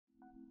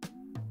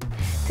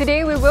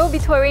Today we will be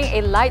touring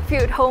a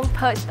light-filled home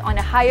perched on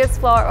the highest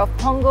floor of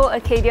Punggol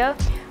Arcadia,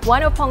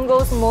 one of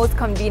Punggol's most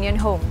convenient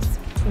homes.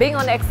 Being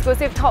on the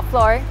exclusive top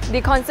floor,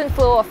 the constant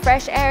flow of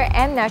fresh air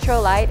and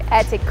natural light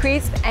adds a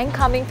crisp and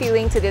calming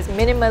feeling to this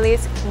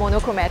minimalist,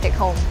 monochromatic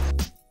home.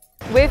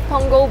 With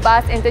Punggol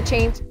bus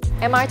interchange,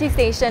 MRT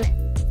station,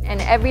 and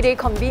everyday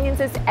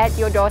conveniences at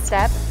your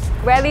doorstep,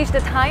 relish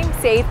the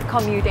time-saved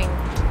commuting.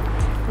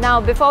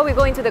 Now, before we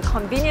go into the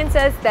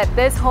conveniences that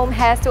this home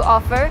has to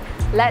offer,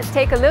 let's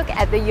take a look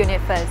at the unit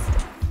first.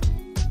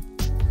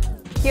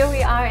 Here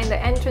we are in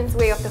the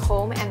entranceway of the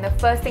home, and the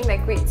first thing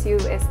that greets you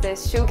is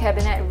this shoe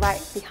cabinet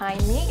right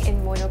behind me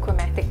in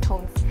monochromatic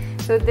tones.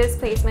 So this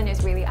placement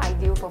is really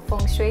ideal for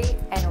Feng Shui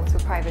and also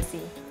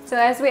privacy. So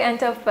as we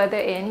enter further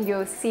in,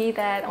 you'll see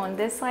that on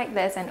this side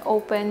there's an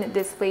open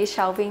display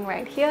shelving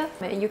right here.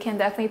 You can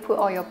definitely put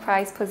all your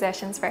prized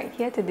possessions right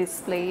here to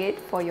display it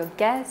for your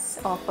guests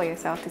or for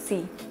yourself to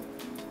see.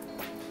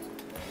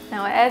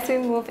 Now as we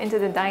move into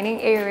the dining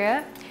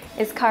area,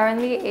 it's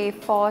currently a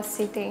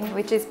 4-seating,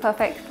 which is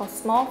perfect for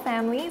small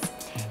families.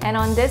 And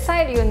on this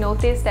side, you'll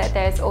notice that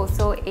there's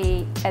also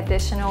a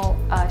additional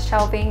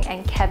shelving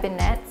and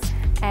cabinets.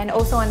 And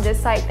also on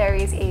this side, there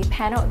is a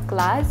paneled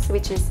glass,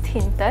 which is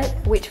tinted,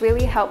 which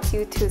really helps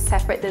you to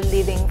separate the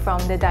living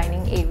from the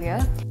dining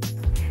area.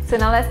 So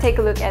now let's take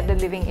a look at the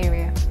living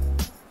area.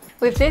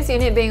 With this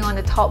unit being on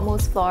the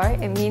topmost floor,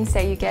 it means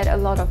that you get a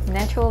lot of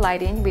natural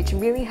lighting, which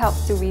really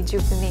helps to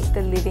rejuvenate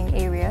the living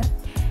area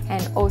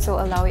and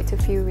also allow it to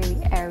feel really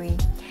airy.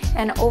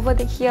 And over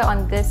here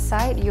on this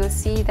side, you'll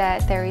see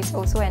that there is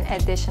also an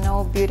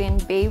additional built-in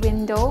bay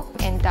window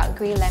in dark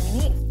grey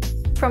laminate.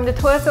 From the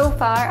tour so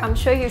far, I'm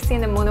sure you've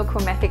seen the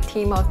monochromatic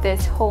theme of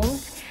this home.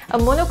 A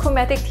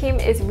monochromatic theme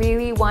is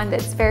really one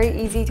that's very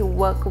easy to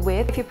work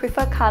with. If you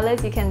prefer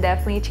colors, you can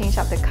definitely change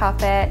up the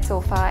carpet,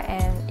 sofa,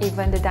 and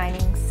even the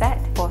dining set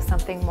for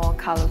something more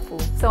colorful.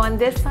 So on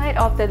this side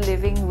of the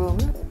living room,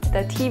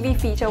 the TV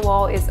feature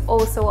wall is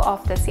also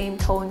of the same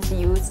tones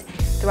used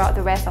throughout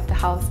the rest of the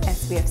house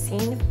as we have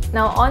seen.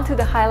 Now on to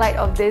the highlight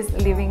of this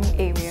living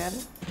area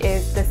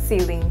is the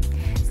ceiling.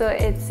 So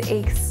it's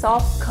a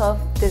soft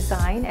curved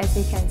design, as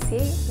you can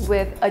see,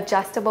 with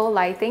adjustable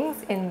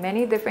lightings in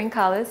many different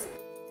colors.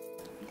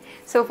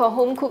 So for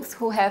home cooks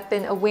who have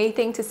been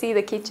awaiting to see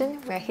the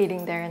kitchen, we're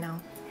heading there now.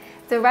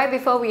 So right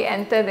before we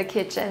enter the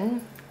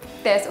kitchen,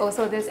 there's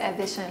also this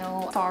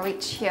additional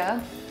storage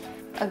here.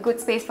 A good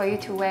space for you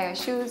to wear your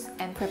shoes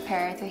and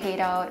prepare to head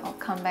out or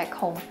come back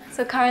home.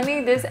 So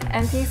currently this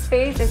empty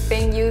space is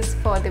being used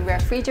for the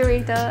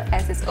refrigerator,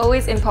 as it's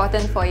always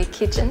important for a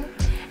kitchen.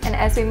 And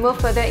as we move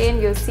further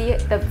in, you'll see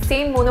the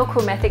same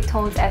monochromatic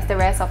tones as the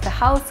rest of the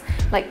house,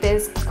 like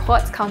this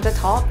quartz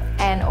countertop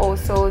and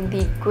also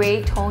the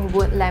grey tone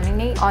wood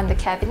laminate on the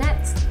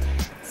cabinets.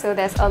 So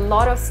there's a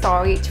lot of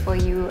storage for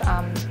you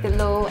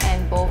below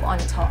and both on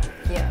top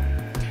here.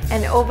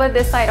 And over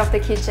this side of the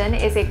kitchen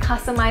is a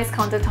customized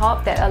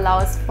countertop that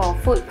allows for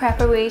food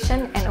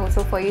preparation and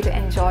also for you to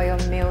enjoy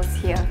your meals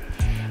here.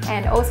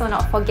 And also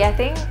not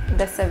forgetting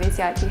the service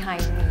yard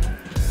behind me.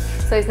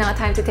 So it's now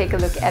time to take a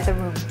look at the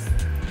rooms.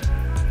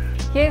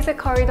 Here's the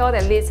corridor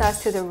that leads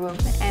us to the room,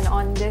 and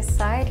on this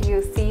side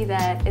you'll see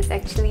that it's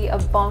actually a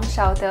bomb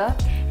shelter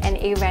and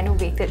a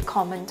renovated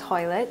common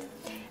toilet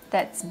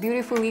that's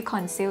beautifully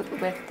concealed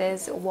with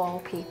this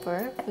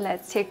wallpaper.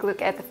 Let's take a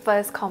look at the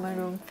first common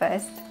room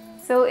first.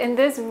 So in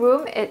this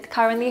room, it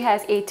currently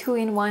has a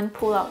 2-in-1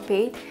 pull-out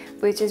bed,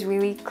 which is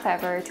really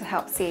clever to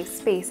help save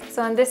space.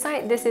 So on this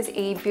side, this is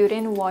a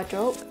built-in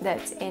wardrobe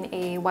that's in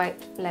a white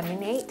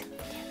laminate.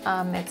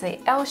 It's a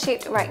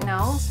L-shaped right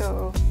now,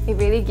 so it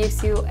really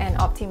gives you an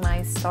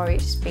optimized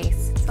storage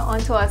space. So on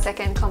to our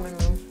second common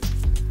room.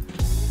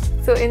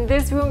 So in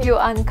this room, you'll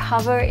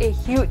uncover a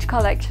huge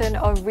collection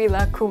of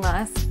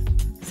rilakumas.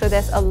 So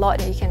there's a lot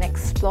that you can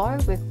explore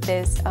with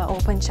this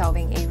open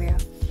shelving area.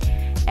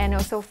 And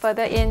also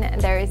further in,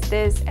 there is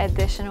this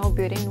additional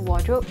built-in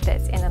wardrobe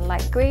that's in a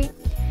light grey,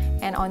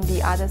 and on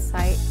the other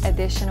side,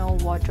 additional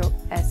wardrobe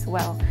as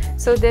well.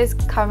 So this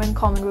current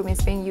common room is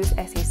being used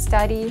as a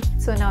study.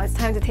 So now it's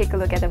time to take a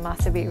look at the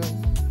master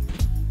bedroom.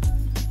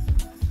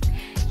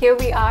 Here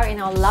we are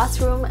in our last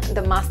room,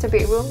 the master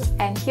bedroom,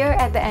 and here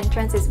at the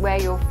entrance is where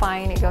you'll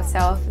find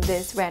yourself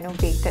this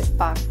renovated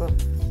bathroom.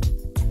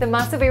 The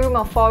master bedroom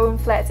of 4-room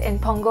flats in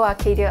Punggol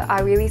Arcadia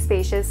are really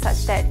spacious,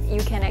 such that you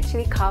can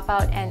actually carve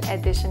out an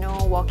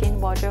additional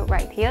walk-in wardrobe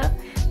right here,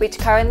 which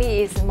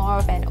currently is more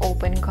of an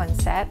open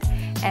concept,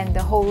 and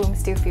the whole room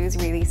still feels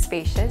really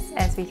spacious,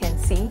 as we can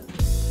see.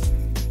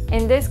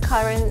 In this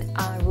current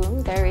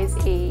room, there is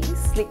a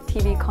sleek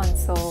TV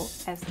console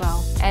as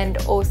well, and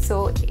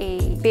also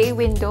a bay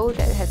window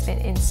that has been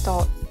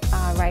installed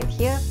right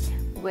here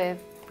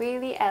with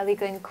really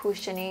elegant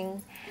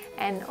cushioning.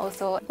 And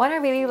also, what I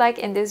really like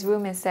in this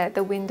room is that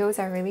the windows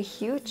are really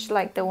huge,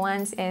 like the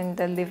ones in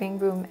the living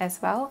room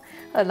as well,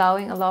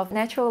 allowing a lot of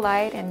natural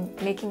light and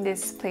making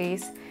this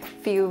place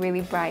feel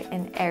really bright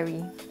and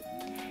airy.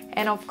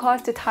 And of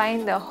course, to tie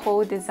in the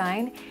whole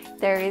design,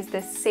 there is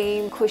the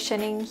same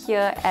cushioning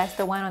here as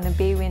the one on the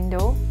bay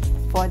window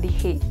for the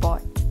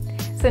headboard.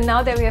 So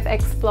now that we have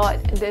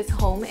explored this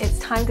home, it's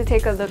time to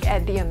take a look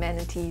at the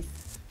amenities.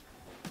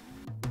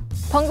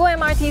 Punggol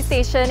MRT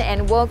station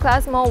and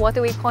world-class mall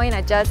Waterway Point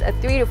are just a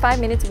 3 to 5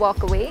 minutes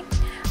walk away.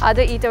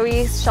 Other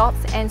eateries,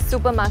 shops and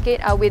supermarket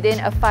are within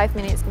a 5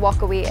 minutes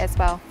walk away as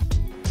well.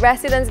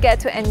 Residents get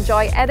to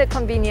enjoy added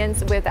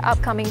convenience with the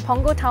upcoming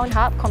Punggol Town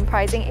Hub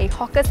comprising a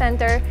hawker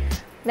centre,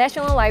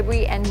 National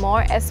Library and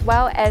more, as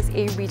well as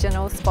a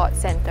regional sports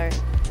centre.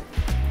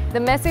 The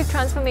massive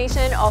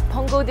transformation of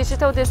Punggol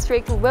Digital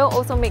District will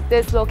also make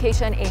this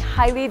location a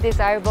highly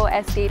desirable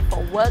estate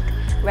for work,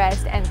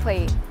 rest and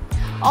play.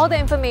 All the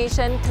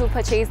information to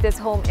purchase this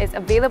home is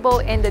available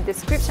in the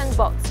description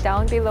box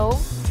down below.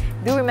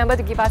 Do remember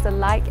to give us a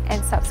like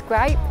and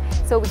subscribe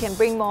so we can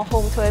bring more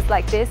home tours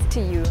like this to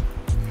you.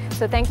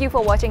 So thank you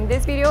for watching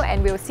this video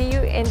and we'll see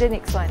you in the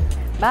next one.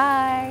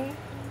 Bye!